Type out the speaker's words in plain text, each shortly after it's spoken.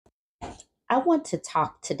I want to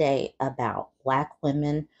talk today about Black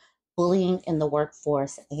women, bullying in the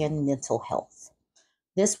workforce, and mental health.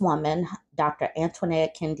 This woman, Dr.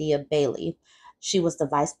 Antoinette Candia-Bailey, she was the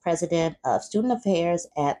vice president of student affairs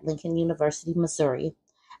at Lincoln University, Missouri,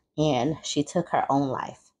 and she took her own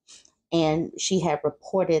life. And she had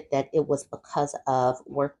reported that it was because of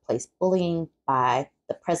workplace bullying by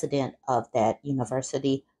the president of that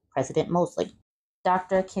university, President Moseley.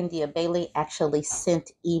 Dr. Candia-Bailey actually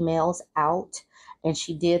sent emails out, and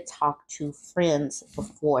she did talk to friends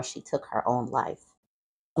before she took her own life.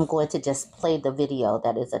 I'm going to just play the video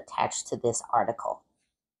that is attached to this article.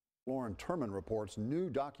 Lauren Turman reports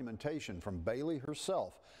new documentation from Bailey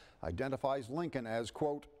herself identifies Lincoln as,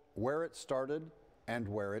 quote, where it started and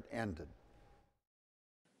where it ended.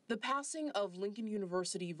 The passing of Lincoln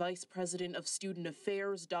University Vice President of Student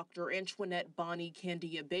Affairs, Dr. Antoinette Bonnie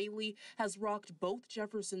Candia-Bailey, has rocked both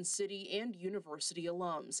Jefferson City and university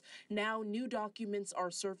alums. Now, new documents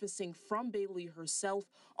are surfacing from Bailey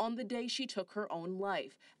herself on the day she took her own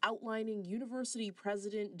life, outlining University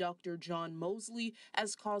President Dr. John Moseley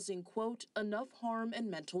as causing, quote, enough harm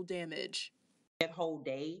and mental damage. That whole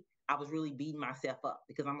day, I was really beating myself up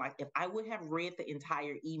because I'm like, if I would have read the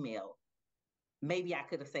entire email, maybe I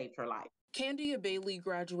could have saved her life. Candia-Bailey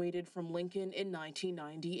graduated from Lincoln in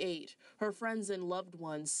 1998. Her friends and loved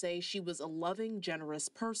ones say she was a loving, generous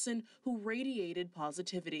person who radiated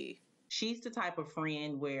positivity. She's the type of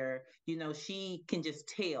friend where, she can just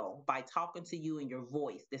tell by talking to you in your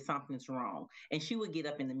voice that something's wrong. And she would get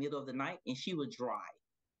up in the middle of the night and she would drive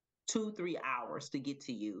 2-3 hours to get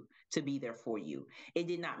to you, to be there for you. It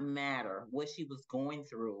did not matter what she was going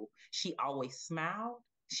through. She always smiled.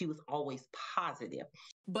 She was always positive.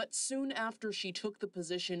 But soon after she took the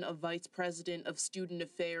position of Vice President of Student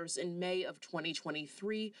Affairs in May of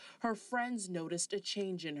 2023, her friends noticed a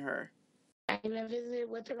change in her. I even visited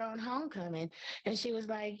with her on homecoming, and she was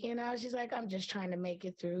like, she's like, I'm just trying to make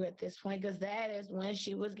it through at this point, because that is when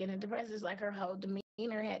she was getting depressed. It's like her whole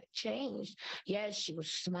demeanor had changed. Yes, she was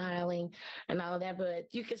smiling and all that, but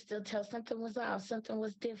you could still tell something was off, something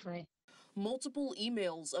was different. Multiple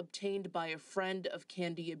emails obtained by a friend of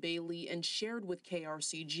Candia-Bailey and shared with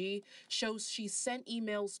KRCG shows she sent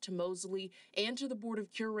emails to Moseley and to the Board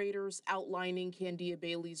of Curators outlining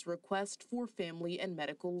Candia-Bailey's request for family and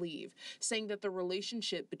medical leave, saying that the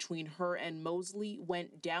relationship between her and Moseley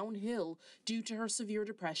went downhill due to her severe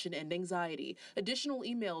depression and anxiety. Additional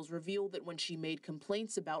emails reveal that when she made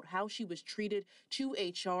complaints about how she was treated to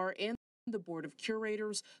HR and the Board of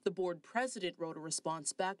Curators, the board president wrote a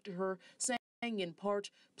response back to her saying, in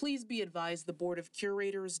part, please be advised the Board of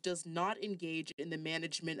Curators does not engage in the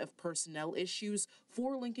management of personnel issues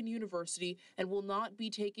for Lincoln University and will not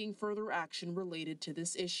be taking further action related to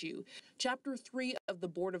this issue. Chapter 3 of the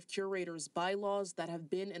Board of Curators bylaws that have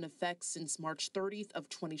been in effect since March 30th of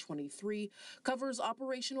 2023 covers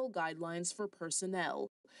operational guidelines for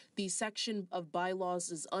personnel. The section of bylaws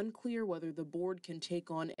is unclear whether the board can take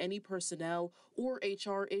on any personnel or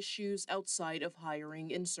HR issues outside of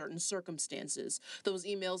hiring in certain circumstances. Those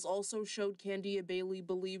emails also showed Candia-Bailey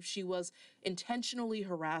believed she was intentionally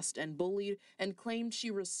harassed and bullied and claimed she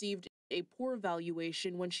received a poor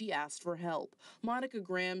evaluation when she asked for help. Monica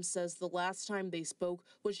Graham says the last time they spoke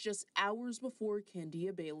was just hours before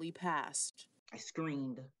Candia-Bailey passed. I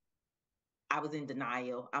screamed. I was in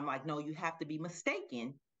denial. I'm like, no, you have to be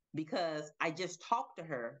mistaken, because I just talked to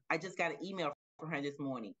her. I just got an email from her this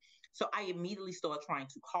morning. So I immediately started trying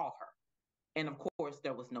to call her. And of course,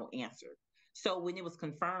 there was no answer. So when it was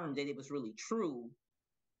confirmed that it was really true,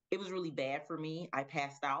 it was really bad for me. I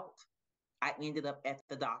passed out. I ended up at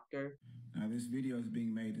the doctor. Now, this video is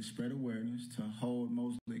being made to spread awareness, to hold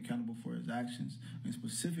Moseley accountable for his actions, and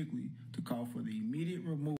specifically to call for the immediate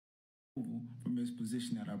removal from his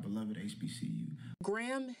position at our beloved HBCU.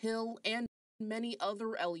 Graham, Hill, and many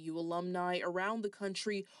other LU alumni around the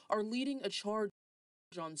country are leading a charge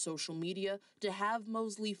on social media to have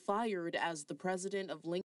Moseley fired as the president of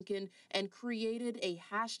Lincoln and created a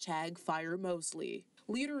hashtag #FireMoseley.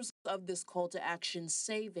 Leaders of this call to action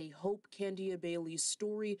say they hope Candia-Bailey's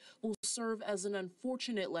story will serve as an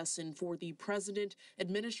unfortunate lesson for the president,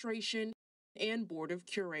 administration, and Board of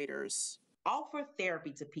Curators. Offer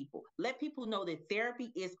therapy to people. Let people know that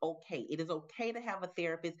therapy is okay. It is okay to have a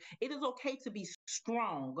therapist. It is okay to be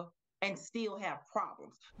strong and still have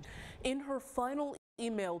problems. In her final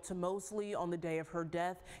email to Moseley on the day of her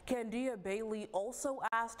death, Candia-Bailey also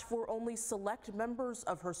asked for only select members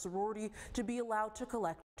of her sorority to be allowed to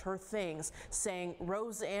collect her things, saying,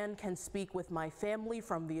 Roseanne can speak with my family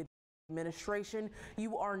from the administration.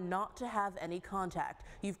 You are not to have any contact.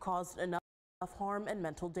 You've caused enough harm and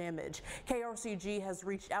mental damage. KRCG has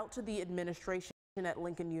reached out to the administration at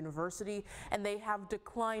Lincoln University, and they have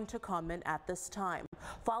declined to comment at this time.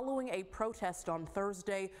 Following a protest on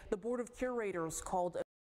Thursday, the Board of Curators called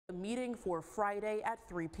a meeting for Friday at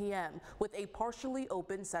 3 p.m. with a partially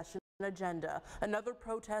open session agenda. Another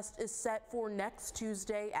protest is set for next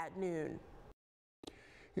Tuesday at noon.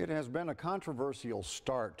 It has been a controversial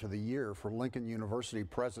start to the year for Lincoln University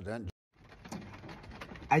President.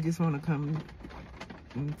 I just want to come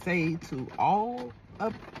and say to all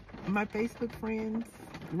of my Facebook friends,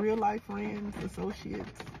 real life friends,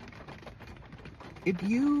 associates, if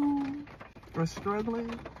you are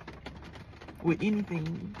struggling with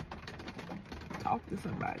anything, talk to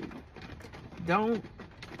somebody. Don't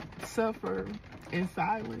suffer in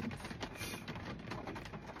silence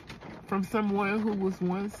from someone who was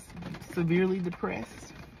once severely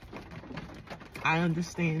depressed. I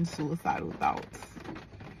understand suicidal thoughts.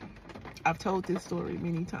 I've told this story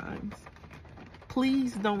many times.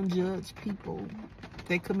 Please don't judge people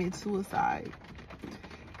that commit suicide.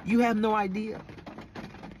 You have no idea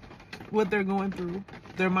what they're going through,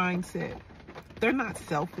 their mindset. They're not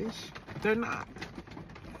selfish. They're not.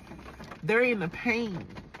 They're in a pain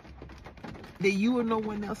that you or no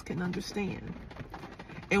one else can understand.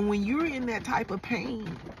 And when you're in that type of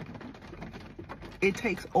pain, it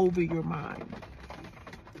takes over your mind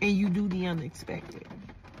and you do the unexpected.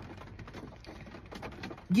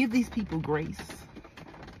 Give these people grace.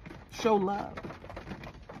 Show love.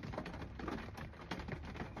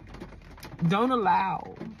 Don't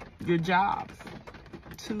allow your jobs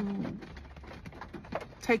to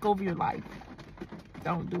take over your life.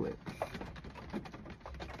 Don't do it.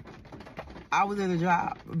 I was at a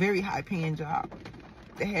job, a very high paying job,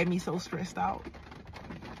 that had me so stressed out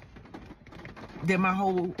that my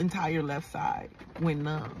whole entire left side went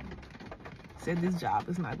numb. Said this job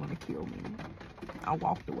is not going to kill me. I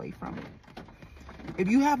walked away from it. If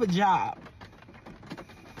you have a job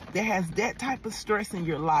that has that type of stress in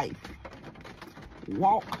your life,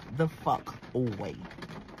 walk the fuck away.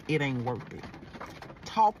 It ain't worth it.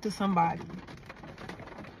 Talk to somebody.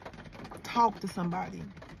 Talk to somebody.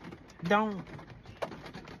 Don't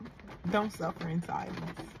suffer in silence,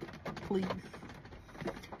 please.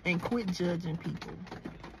 And quit judging people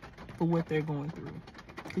for what they're going through,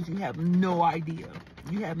 because you have no idea.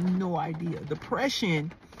 You have no idea.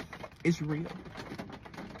 Depression is real,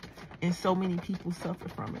 and so many people suffer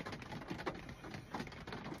from it,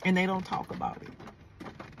 and they don't talk about it.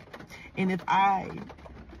 And if I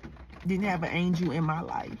didn't have an angel in my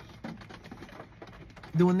life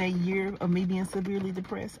during that year of me being severely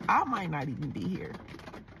depressed, I might not even be here.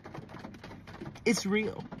 It's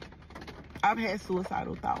real. I've had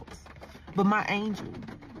suicidal thoughts, but my angel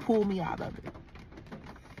pulled me out of it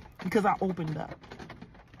because I opened up.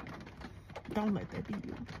 Don't let that be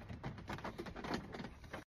you.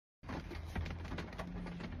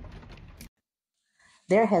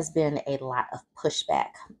 There has been a lot of pushback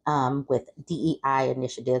with DEI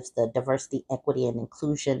initiatives, the diversity, equity, and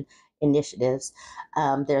inclusion initiatives.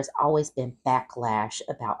 There's always been backlash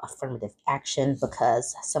about affirmative action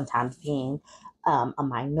because sometimes being a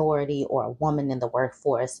minority or a woman in the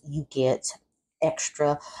workforce, you get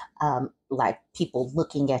extra, like people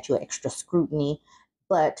looking at you, extra scrutiny.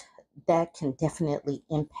 But that can definitely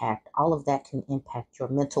impact, all of that can impact your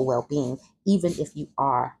mental well-being, even if you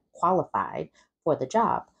are qualified for the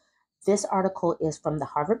job. This article is from the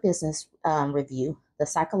Harvard Business Review, the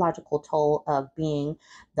psychological toll of being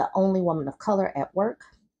the only woman of color at work,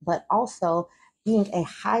 but also being a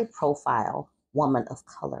high profile woman of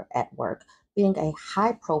color at work, being a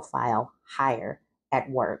high profile hire at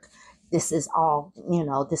work. This is all,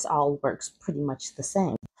 this all works pretty much the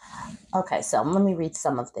same. Okay, so let me read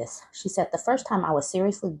some of this. She said, the first time I was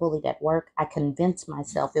seriously bullied at work, I convinced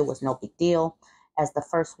myself it was no big deal. As the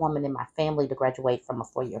first woman in my family to graduate from a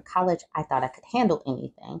four-year college, I thought I could handle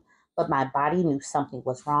anything, but my body knew something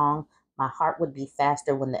was wrong. My heart would beat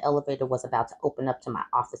faster when the elevator was about to open up to my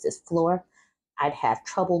office's floor. I'd have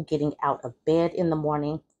trouble getting out of bed in the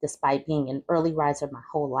morning, despite being an early riser my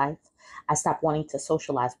whole life. I stopped wanting to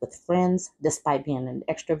socialize with friends, despite being an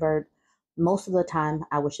extrovert. Most of the time,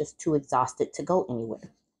 I was just too exhausted to go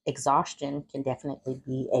anywhere. Exhaustion can definitely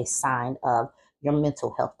be a sign of your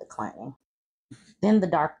mental health declining. Then the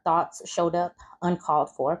dark thoughts showed up,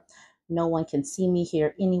 uncalled for. No one can see me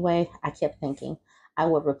here anyway, I kept thinking. I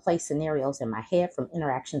would replay scenarios in my head from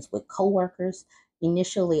interactions with coworkers.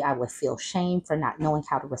 Initially, I would feel shame for not knowing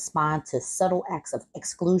how to respond to subtle acts of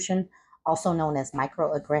exclusion, also known as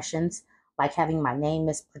microaggressions, like having my name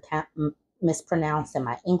mispronounced in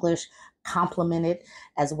my English, complimented,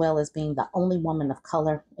 as well as being the only woman of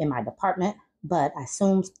color in my department. but I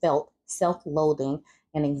soon felt self-loathing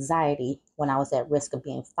and anxiety when I was at risk of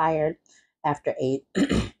being fired after a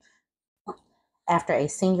after a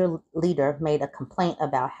senior leader made a complaint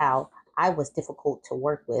about how I was difficult to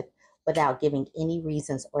work with without giving any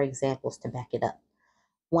reasons or examples to back it up.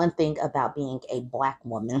 One thing about being a Black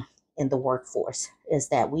woman in the workforce is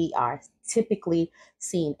that we are typically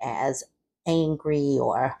seen as angry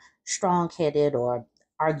or strong-headed or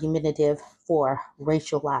argumentative for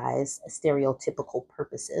racialized, stereotypical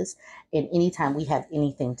purposes. And anytime we have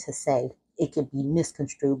anything to say, it could be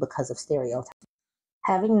misconstrued because of stereotypes.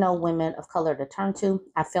 Having no women of color to turn to,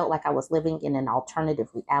 I felt like I was living in an alternative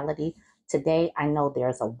reality. Today, I know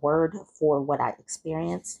there's a word for what I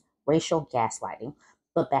experienced, racial gaslighting.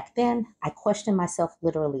 But back then, I questioned myself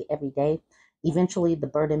literally every day. Eventually, the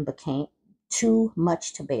burden became too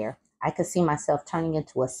much to bear. I could see myself turning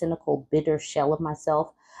into a cynical, bitter shell of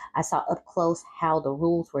myself. I saw up close how the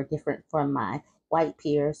rules were different from my white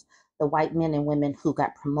peers, the white men and women who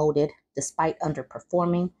got promoted despite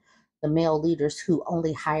underperforming, the male leaders who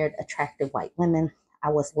only hired attractive white women. I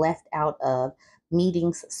was left out of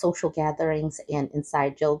meetings, social gatherings, and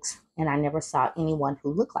inside jokes, and I never saw anyone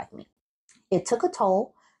who looked like me. It took a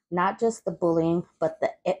toll, not just the bullying, but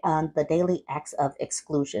the daily acts of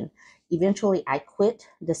exclusion. Eventually, I quit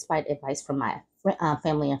despite advice from my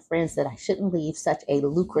family and friends that I shouldn't leave such a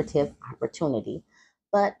lucrative opportunity.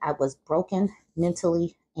 But I was broken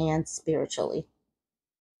mentally and spiritually.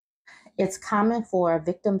 It's common for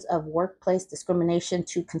victims of workplace discrimination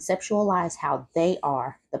to conceptualize how they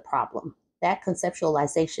are the problem. That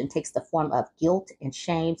conceptualization takes the form of guilt and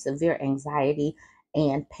shame, severe anxiety,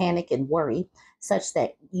 and panic and worry, such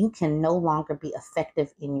that you can no longer be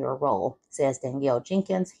effective in your role, says Danielle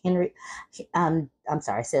Jenkins Henry.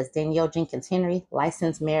 Says Danielle Jenkins Henry,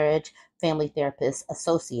 licensed marriage family therapist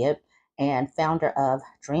associate and founder of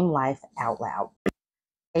Dream Life Out Loud,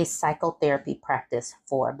 a psychotherapy practice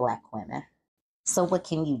for Black women. So what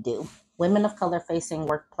can you do? Women of color facing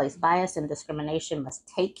workplace bias and discrimination must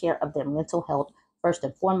take care of their mental health first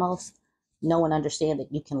and foremost. Know and understand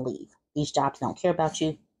that you can leave. These jobs don't care about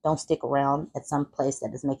you. Don't stick around at some place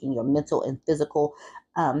that is making your mental and physical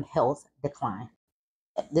health decline.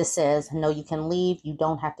 This says, no, you can leave. You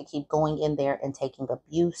don't have to keep going in there and taking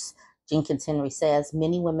abuse. Jenkins Henry says,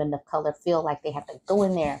 many women of color feel like they have to go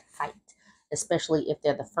in there and fight, especially if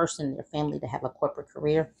they're the first in their family to have a corporate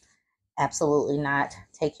career. Absolutely not.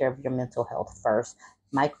 Take care of your mental health first.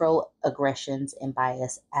 Microaggressions and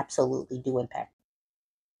bias absolutely do impact.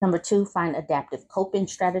 Number 2, find adaptive coping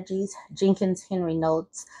strategies. Jenkins Henry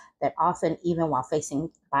notes that often, even while facing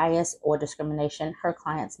bias or discrimination, her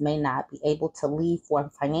clients may not be able to leave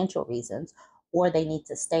for financial reasons, or they need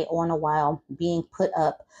to stay on a while, being put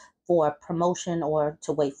up for promotion or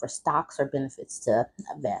to wait for stocks or benefits to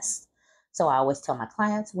vest. So I always tell my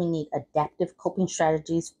clients we need adaptive coping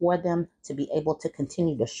strategies for them to be able to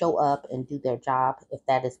continue to show up and do their job if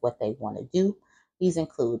that is what they want to do. These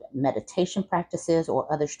include meditation practices or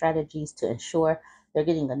other strategies to ensure they're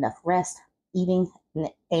getting enough rest, eating,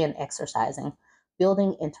 and exercising.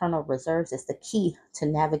 Building internal reserves is the key to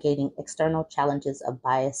navigating external challenges of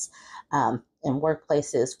bias in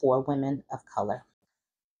workplaces for women of color.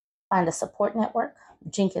 Find a support network.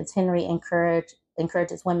 Jenkins Henry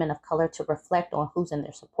encourages women of color to reflect on who's in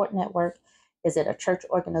their support network. Is it a church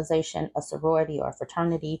organization, a sorority or a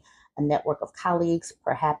fraternity, a network of colleagues,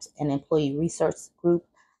 perhaps an employee resource group?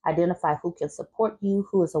 Identify who can support you,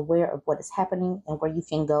 who is aware of what is happening, and where you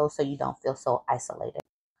can go so you don't feel so isolated.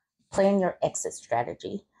 Plan your exit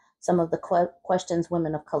strategy. Some of the questions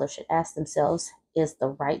women of color should ask themselves: is it the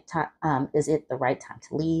right time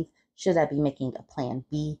to leave? Should I be making a plan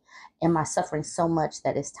B? Am I suffering so much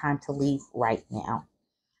that it's time to leave right now?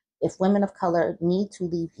 If women of color need to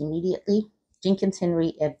leave immediately, Jenkins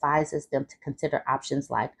Henry advises them to consider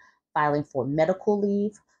options like filing for medical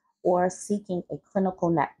leave or seeking a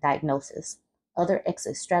clinical diagnosis. Other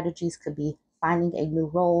exit strategies could be finding a new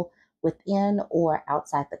role within or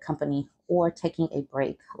outside the company or taking a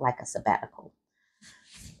break like a sabbatical.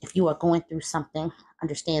 If you are going through something,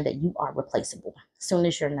 understand that you are replaceable. As soon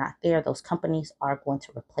as you're not there, those companies are going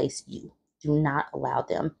to replace you. Do not allow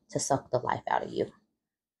them to suck the life out of you.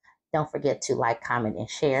 Don't forget to like, comment, and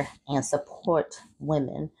share, and support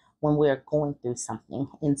women when we're going through something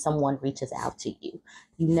and someone reaches out to you.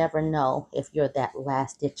 You never know if you're that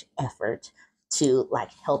last ditch effort to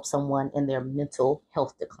help someone in their mental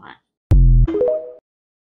health decline.